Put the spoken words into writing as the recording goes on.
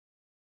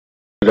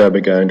Today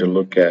we're going to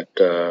look at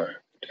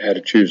how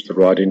to choose the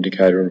right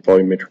indicator in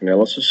volumetric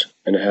analysis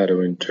and how to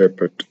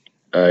interpret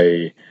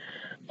a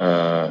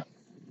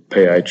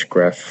pH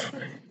graph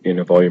in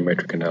a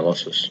volumetric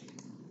analysis.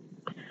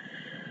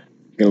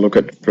 We're going to look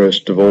at,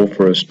 first of all,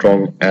 for a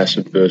strong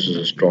acid versus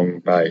a strong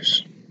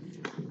base.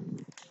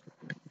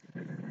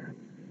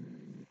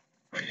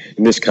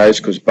 In this case,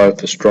 because both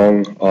the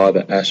strong,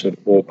 either acid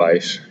or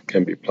base,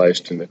 can be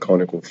placed in the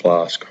conical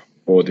flask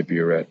or the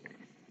burette.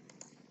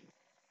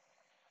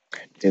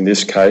 In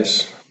this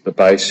case, the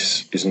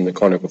base is in the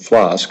conical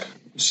flask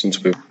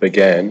since we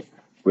began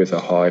with a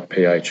high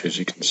pH, as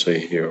you can see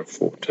here, of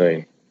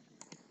 14.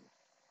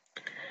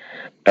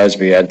 As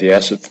we add the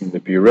acid from the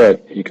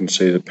burette, you can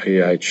see the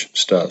pH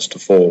starts to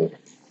fall.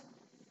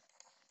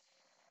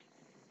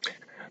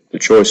 The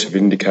choice of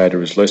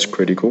indicator is less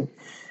critical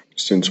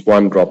since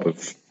one drop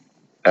of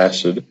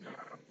acid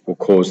will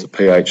cause the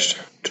pH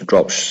to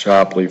drop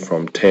sharply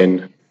from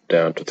 10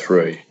 down to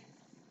 3.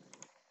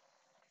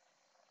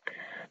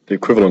 The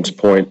equivalence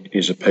point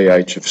is a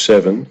pH of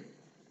 7,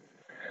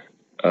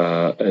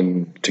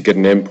 and to get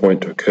an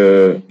endpoint to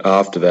occur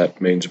after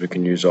that means we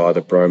can use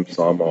either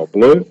bromethymol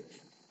blue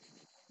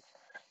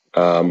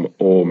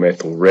or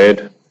methyl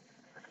red,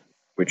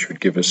 which would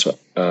give us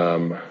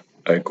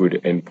a good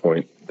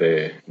endpoint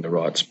there in the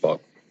right spot.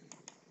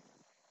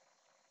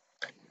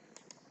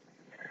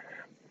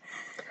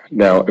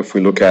 Now, if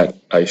we look at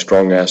a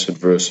strong acid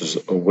versus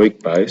a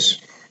weak base,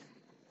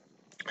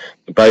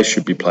 the base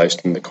should be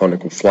placed in the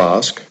conical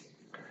flask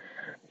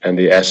and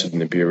the acid in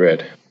the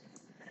burette.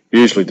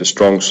 Usually the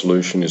strong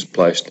solution is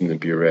placed in the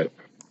burette.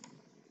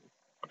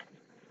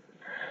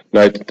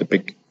 Note that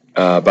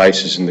the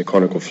base is in the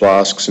conical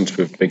flask since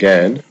we've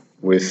began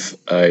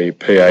with a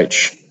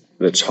pH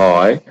that's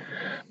high,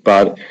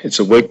 but it's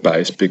a weak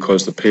base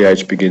because the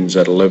pH begins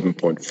at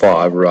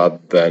 11.5 rather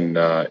than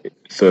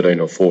 13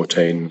 or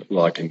 14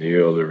 like in the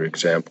earlier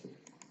example.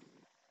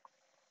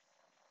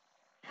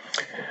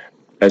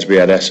 As we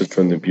add acid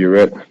from the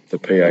burette, the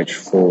pH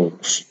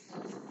falls.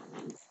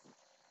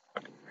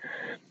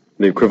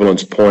 The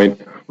equivalence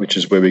point, which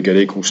is where we get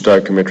equal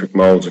stoichiometric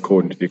moles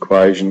according to the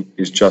equation,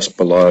 is just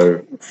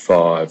below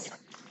 5.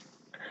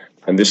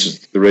 And this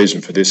is the reason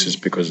for this is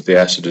because the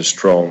acid is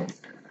stronger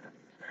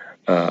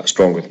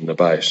than the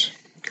base.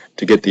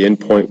 To get the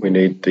endpoint, we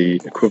need the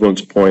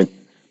equivalence point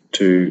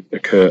to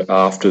occur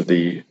after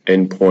the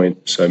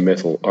endpoint, so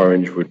methyl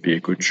orange would be a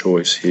good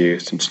choice here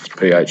since its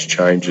pH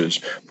changes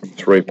from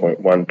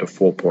 3.1 to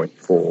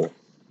 4.4.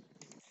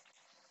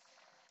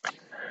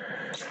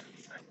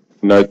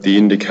 Note the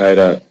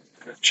indicator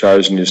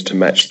chosen is to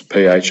match the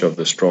pH of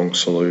the strong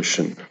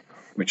solution,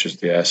 which is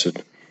the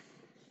acid.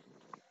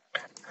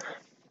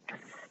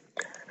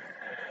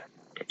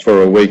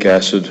 For a weak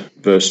acid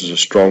versus a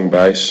strong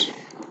base,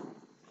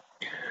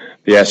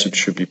 the acid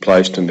should be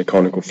placed in the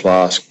conical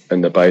flask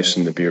and the base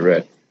in the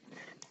burette.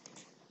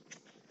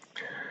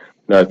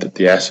 Note that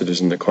the acid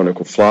is in the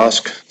conical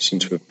flask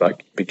since we've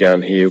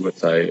begun here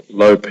with a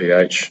low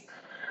pH,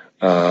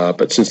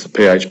 but since the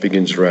pH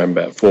begins around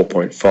about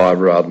 4.5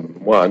 rather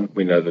than 1,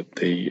 we know that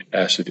the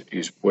acid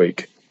is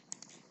weak.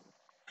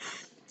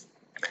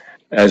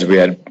 As we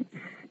add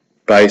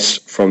base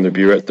from the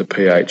burette, the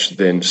pH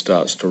then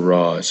starts to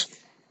rise.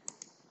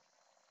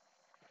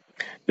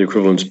 The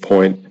equivalence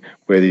point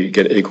where you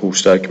get equal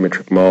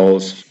stoichiometric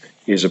moles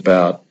is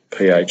about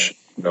pH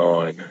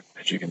 9,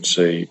 as you can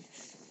see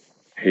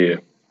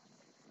here.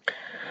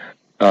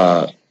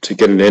 To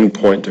get an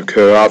endpoint to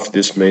occur after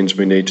this means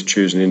we need to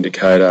choose an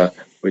indicator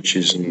which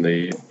is in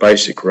the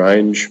basic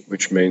range,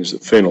 which means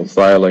that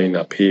phenolphthalein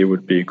up here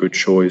would be a good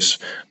choice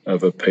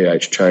of a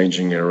pH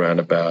changing at around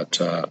about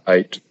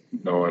 8,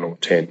 9 or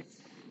 10.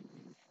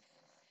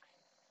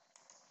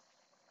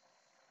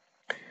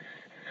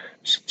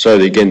 So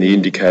again, the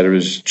indicator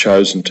is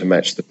chosen to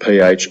match the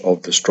pH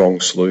of the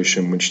strong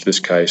solution, which in this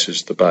case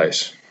is the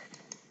base.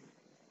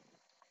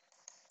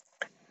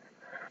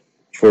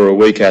 For a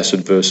weak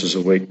acid versus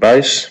a weak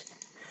base,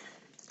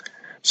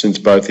 since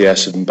both the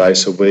acid and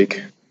base are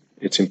weak,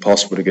 it's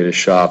impossible to get a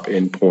sharp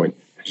endpoint.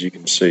 As you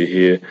can see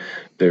here,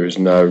 there is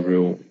no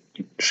real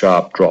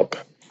sharp drop.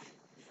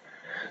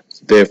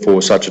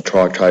 Therefore, such a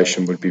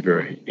titration would be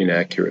very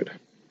inaccurate.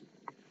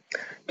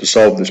 To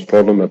solve this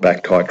problem, a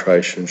back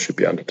titration should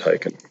be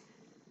undertaken.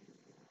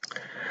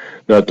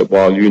 Note that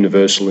while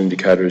universal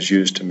indicator is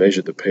used to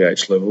measure the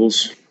pH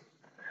levels,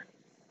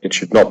 it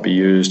should not be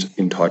used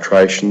in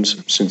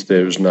titrations since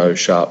there is no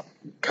sharp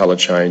colour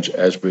change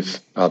as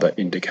with other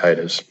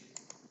indicators.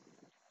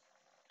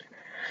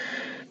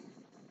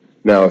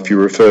 Now, if you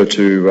refer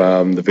to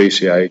the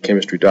VCE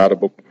chemistry data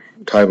book,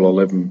 table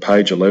 11,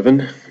 page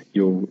 11,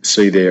 you'll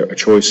see there a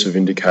choice of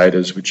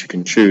indicators which you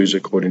can choose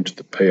according to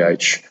the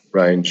pH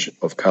range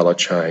of colour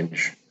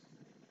change.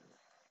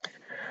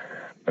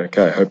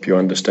 Okay, I hope you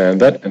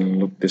understand that and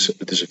look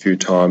at this a few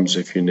times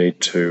if you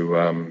need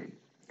to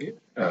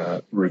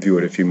review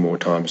it a few more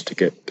times to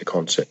get the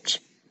concepts.